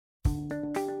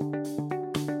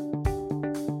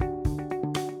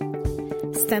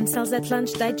Stem Cells at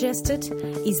Lunch Digested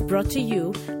is brought to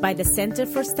you by the Centre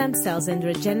for Stem Cells and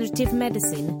Regenerative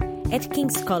Medicine at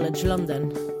King's College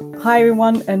London. Hi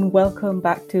everyone and welcome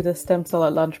back to the Stem Cell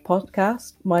at Lunch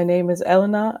podcast. My name is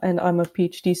Eleanor and I'm a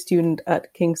PhD student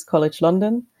at King's College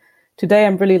London. Today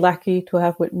I'm really lucky to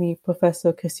have with me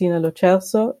Professor Cristina Lo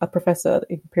Celso, a professor at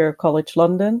Imperial College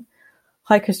London.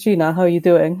 Hi Cristina, how are you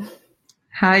doing?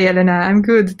 Hi Elena, I'm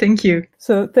good, thank you.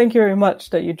 So thank you very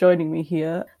much that you're joining me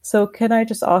here. So can I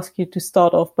just ask you to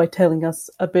start off by telling us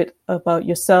a bit about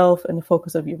yourself and the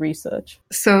focus of your research?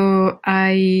 So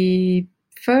I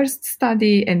first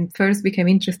became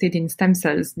interested in stem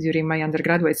cells during my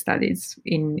undergraduate studies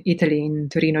in Italy, in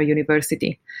Torino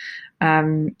University.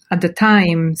 At the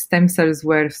time, stem cells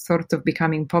were sort of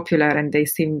becoming popular and they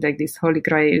seemed like this holy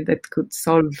grail that could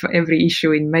solve every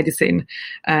issue in medicine.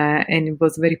 And it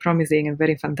was very promising and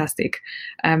very fantastic.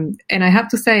 And I have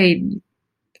to say,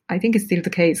 I think it's still the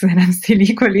case, and I'm still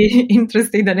equally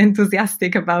interested and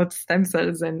enthusiastic about stem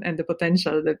cells and the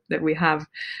potential that we have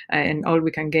and all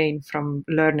we can gain from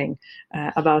learning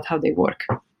about how they work.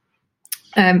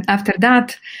 After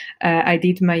that, I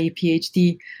did my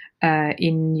PhD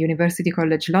in University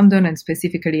College London, and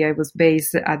specifically I was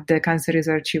based at the Cancer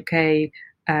Research UK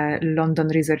London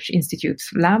Research Institute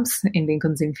labs in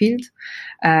Lincoln's Inn Field.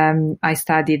 I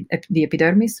studied the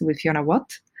epidermis with Fiona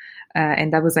Watt.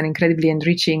 And that was an incredibly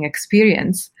enriching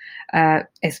experience,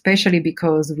 especially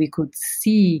because we could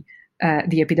see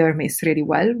the epidermis really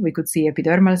well. We could see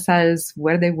epidermal cells,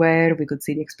 where they were. We could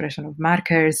see the expression of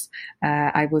markers.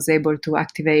 I was able to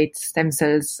activate stem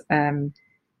cells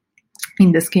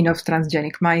in the skin of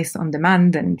transgenic mice on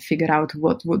demand and figure out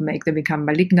what would make them become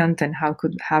malignant and how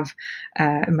could have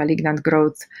malignant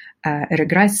growth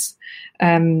regress.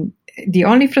 The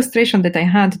only frustration that I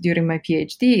had during my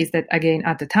PhD is that, again,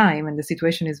 at the time, and the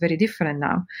situation is very different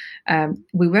now,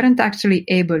 we weren't actually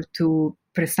able to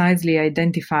precisely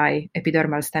identify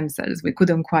epidermal stem cells. We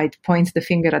couldn't quite point the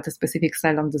finger at a specific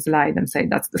cell on the slide and say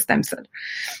that's the stem cell.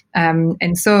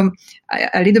 And so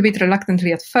a little bit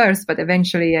reluctantly at first, but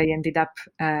eventually I ended up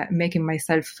making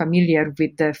myself familiar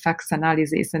with the FACS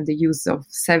analysis and the use of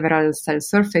several cell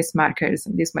surface markers.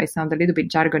 And this might sound a little bit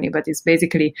jargony, but it's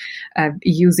basically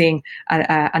using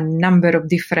a number of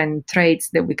different traits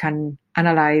that we can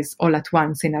analyze all at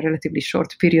once in a relatively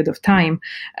short period of time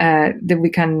that we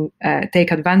can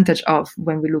take advantage of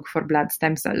when we look for blood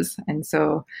stem cells. And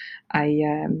so I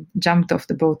jumped off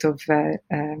the boat of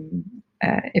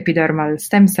epidermal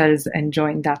stem cells and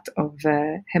joined that of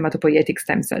hematopoietic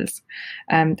stem cells.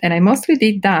 And I mostly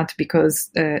did that because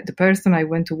the person I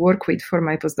went to work with for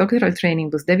my postdoctoral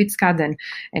training was David Scadden,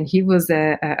 and he was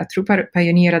a true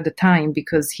pioneer at the time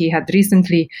because he had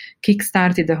recently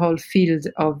kickstarted the whole field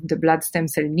of the blood stem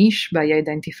cell niche by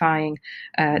identifying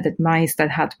that mice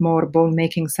that had more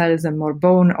bone-making cells and more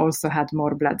bone also had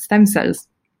more blood stem cells.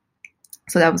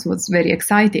 So that was very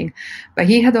exciting. But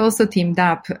he had also teamed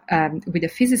up with a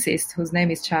physicist whose name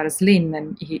is Charles Lin,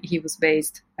 and he was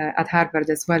based at Harvard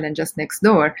as well and just next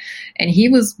door. And he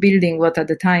was building what at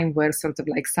the time were sort of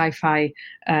like sci-fi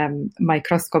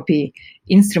microscopy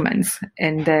instruments.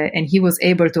 And he was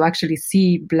able to actually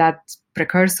see blood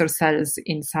precursor cells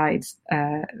inside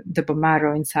the bone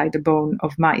marrow, inside the bone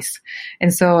of mice.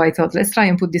 And so I thought, let's try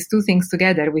and put these two things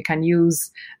together. We can use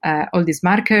all these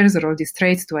markers or all these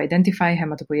traits to identify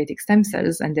hematopoietic stem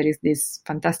cells. And there is this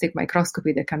fantastic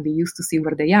microscopy that can be used to see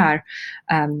where they are.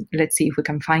 Let's see if we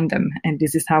can find them. And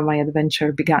this is how my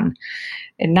adventure began.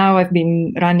 And now I've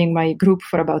been running my group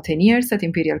for about 10 years at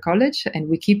Imperial College, and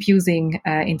we keep using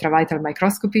intravital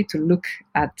microscopy to look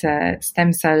at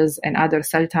stem cells and other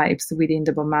cell types within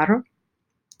the bone marrow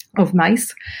of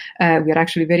mice. We are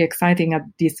actually very exciting at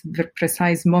this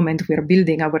precise moment. We are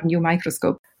building our new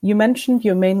microscope. You mentioned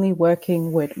you're mainly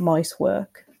working with mice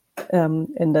work,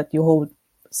 and that your whole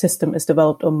system is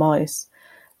developed on mice.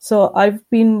 So I've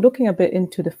been looking a bit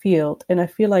into the field, and I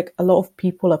feel like a lot of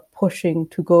people are pushing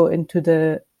to go into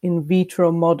the in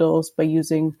vitro models by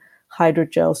using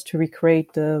hydrogels to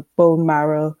recreate the bone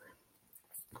marrow.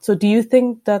 So do you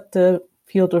think that the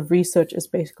field of research is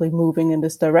basically moving in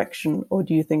this direction, or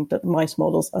do you think that mice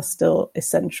models are still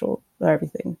essential for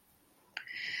everything?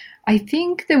 I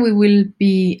think that we will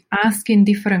be asking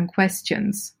different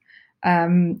questions.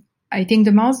 I think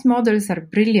the mouse models are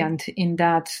brilliant in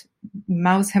that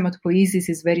mouse hematopoiesis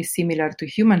is very similar to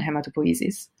human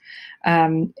hematopoiesis.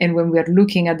 And when we are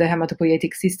looking at the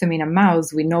hematopoietic system in a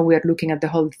mouse, we know we are looking at the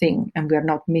whole thing and we are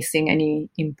not missing any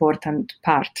important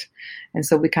part. And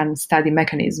so we can study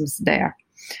mechanisms there.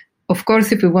 Of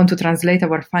course, if we want to translate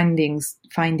our findings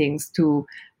to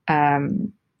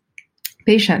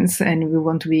patients and we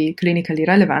want to be clinically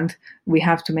relevant, we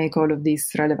have to make all of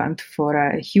this relevant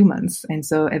for humans. And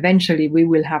so eventually we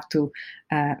will have to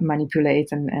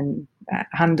manipulate and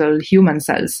handle human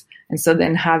cells. And so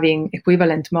then having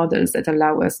equivalent models that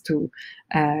allow us to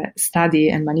study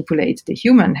and manipulate the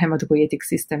human hematopoietic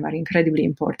system are incredibly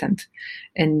important.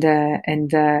 And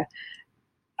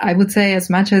I would say, as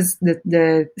much as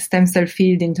the stem cell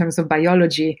field in terms of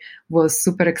biology was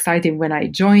super exciting when I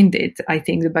joined it, I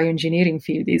think the bioengineering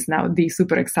field is now the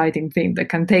super exciting thing that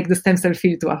can take the stem cell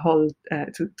field to a whole,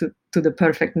 to the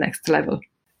perfect next level.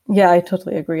 Yeah, I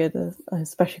totally agree,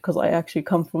 especially because I actually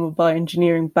come from a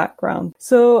bioengineering background.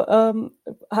 So,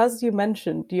 as you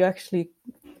mentioned, you actually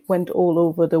went all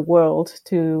over the world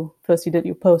first you did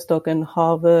your postdoc in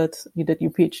Harvard, you did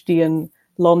your PhD in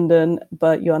London,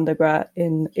 but your undergrad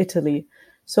in Italy.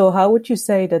 So how would you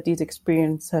say that these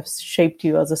experiences have shaped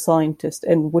you as a scientist?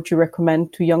 And would you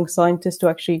recommend to young scientists to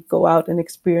actually go out and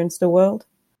experience the world?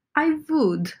 I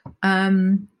would.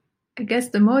 I guess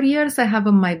the more years I have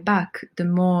on my back, the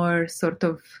more sort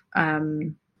of,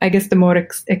 I guess the more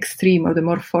extreme or the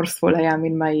more forceful I am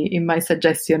in my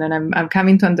suggestion. And I'm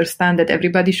coming to understand that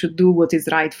everybody should do what is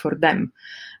right for them.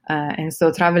 And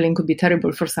so traveling could be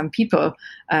terrible for some people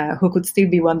who could still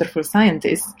be wonderful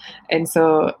scientists. And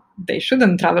so they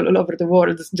shouldn't travel all over the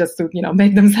world just to,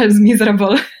 make themselves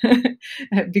miserable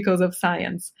because of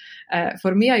science.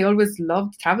 For me, I always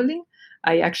loved traveling.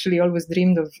 I actually always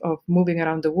dreamed of moving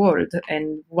around the world.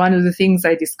 And one of the things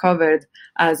I discovered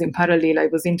as in parallel I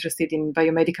was interested in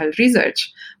biomedical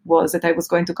research was that I was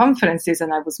going to conferences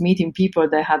and I was meeting people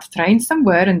that had trained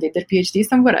somewhere and did their PhD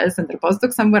somewhere else and their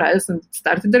postdoc somewhere else and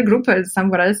started their group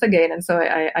somewhere else again. And so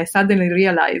I suddenly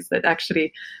realized that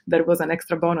actually there was an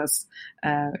extra bonus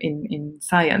in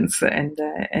science and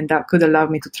that could allow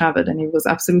me to travel. And it was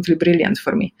absolutely brilliant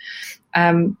for me.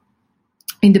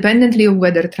 Independently of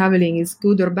whether traveling is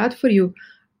good or bad for you,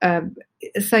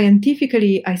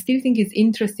 scientifically, I still think it's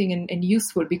interesting and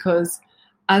useful because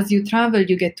as you travel,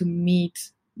 you get to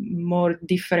meet more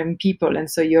different people. And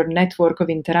so your network of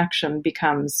interaction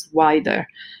becomes wider.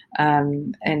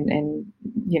 And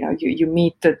you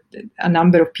meet a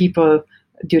number of people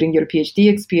during your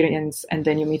PhD experience, and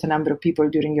then you meet a number of people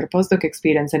during your postdoc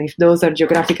experience. And if those are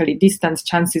geographically distant,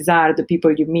 chances are the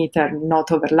people you meet are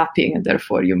not overlapping, and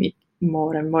therefore you meet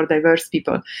more and more diverse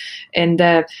people. And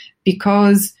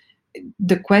because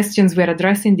the questions we're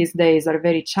addressing these days are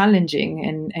very challenging,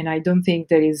 and I don't think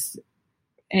there is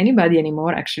anybody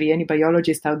anymore, actually, any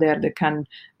biologist out there that can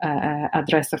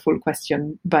address a full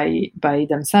question by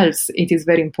themselves, it is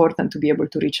very important to be able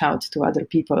to reach out to other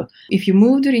people. If you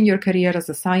move during your career as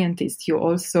a scientist, you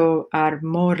also are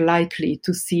more likely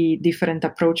to see different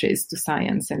approaches to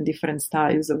science and different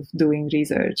styles of doing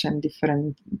research and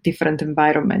different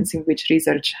environments in which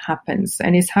research happens.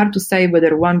 And it's hard to say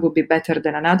whether one would be better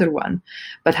than another one,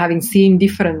 but having seen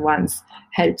different ones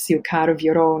helps you carve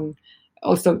your own,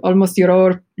 also almost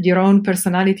your own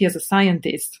personality as a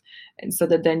scientist, and so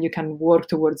that then you can work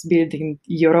towards building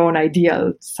your own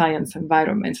ideal science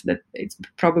environment that it's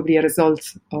probably a result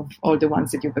of all the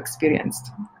ones that you've experienced.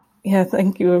 Yeah,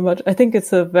 thank you very much. I think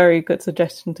it's a very good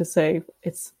suggestion to say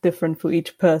it's different for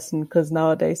each person, because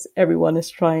nowadays everyone is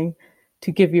trying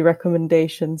to give you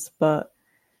recommendations, but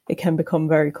it can become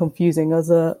very confusing as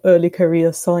an early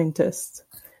career scientist.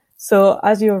 So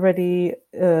as you're already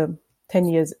 10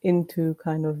 years into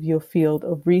kind of your field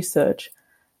of research,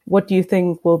 what do you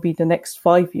think will be the next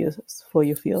 5 years for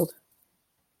your field?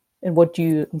 And what do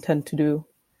you intend to do?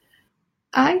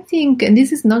 I think, and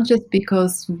this is not just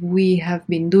because we have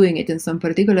been doing it and so I'm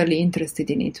particularly interested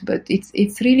in it, but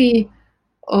it's really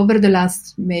over the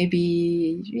last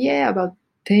about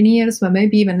 10 years, but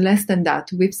maybe even less than that,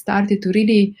 we've started to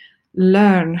really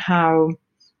learn how,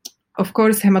 of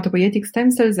course, hematopoietic stem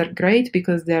cells are great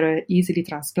because they're easily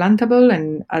transplantable.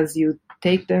 And as you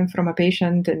take them from a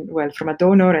patient from a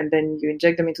donor, and then you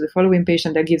inject them into the following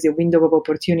patient, that gives you a window of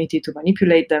opportunity to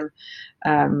manipulate them.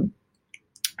 And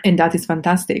that is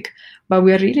fantastic. But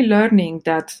we are really learning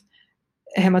that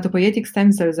hematopoietic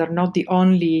stem cells are not the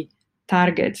only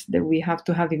target that we have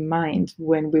to have in mind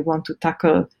when we want to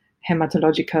tackle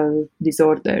hematological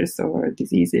disorders or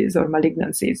diseases or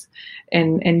malignancies.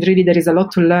 And really there is a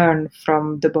lot to learn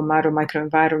from the bone marrow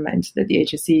microenvironment that the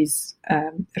HSCs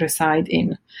reside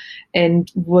in.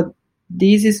 And what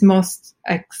this is most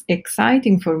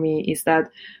exciting for me is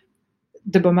that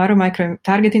the bone marrow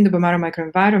targeting the bone marrow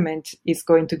microenvironment is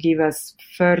going to give us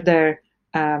further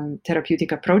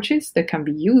therapeutic approaches that can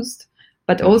be used,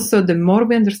 but also the more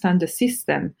we understand the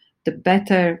system, the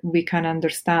better we can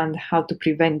understand how to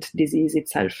prevent disease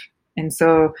itself. And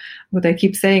so what I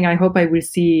keep saying, I hope I will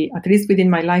see, at least within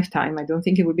my lifetime, I don't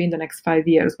think it will be in the next 5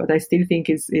 years, but I still think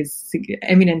is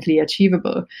eminently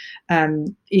achievable,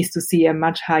 is to see a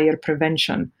much higher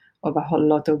prevention of a whole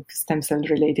lot of stem cell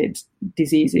related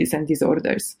diseases and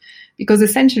disorders. Because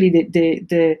essentially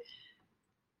the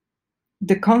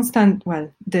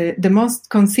most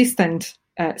consistent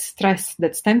stress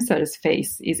that stem cells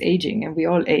face is aging, and we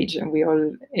all age,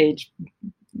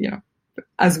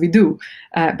 as we do.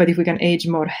 But if we can age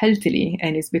more healthily,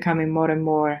 and it's becoming more and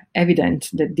more evident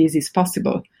that this is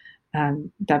possible,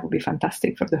 that would be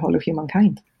fantastic for the whole of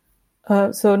humankind.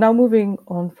 So now moving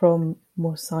on from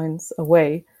more science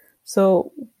away,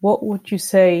 so what would you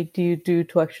say do you do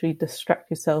to actually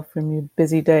distract yourself from your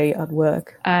busy day at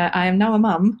work? I am now a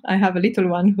mum. I have a little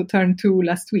one who turned 2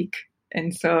 last week.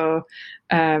 And so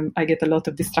I get a lot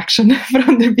of distraction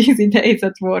from the busy days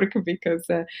at work because,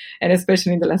 and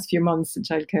especially in the last few months,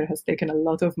 childcare has taken a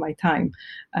lot of my time,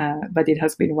 but it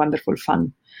has been wonderful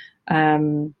fun.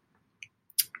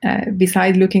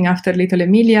 Besides looking after little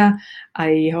Emilia,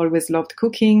 I always loved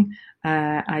cooking.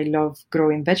 I love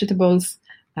growing vegetables.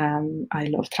 I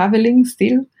love traveling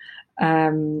still.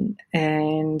 And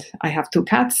I have 2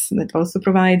 cats that also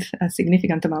provide a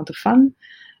significant amount of fun.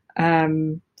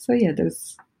 So yeah,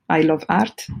 I love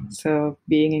art. So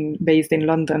based in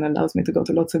London allows me to go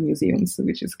to lots of museums,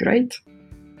 which is great.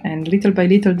 And little by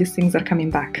little, these things are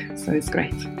coming back. So it's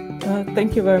great.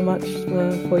 Thank you very much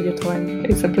for your time.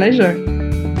 It's a pleasure.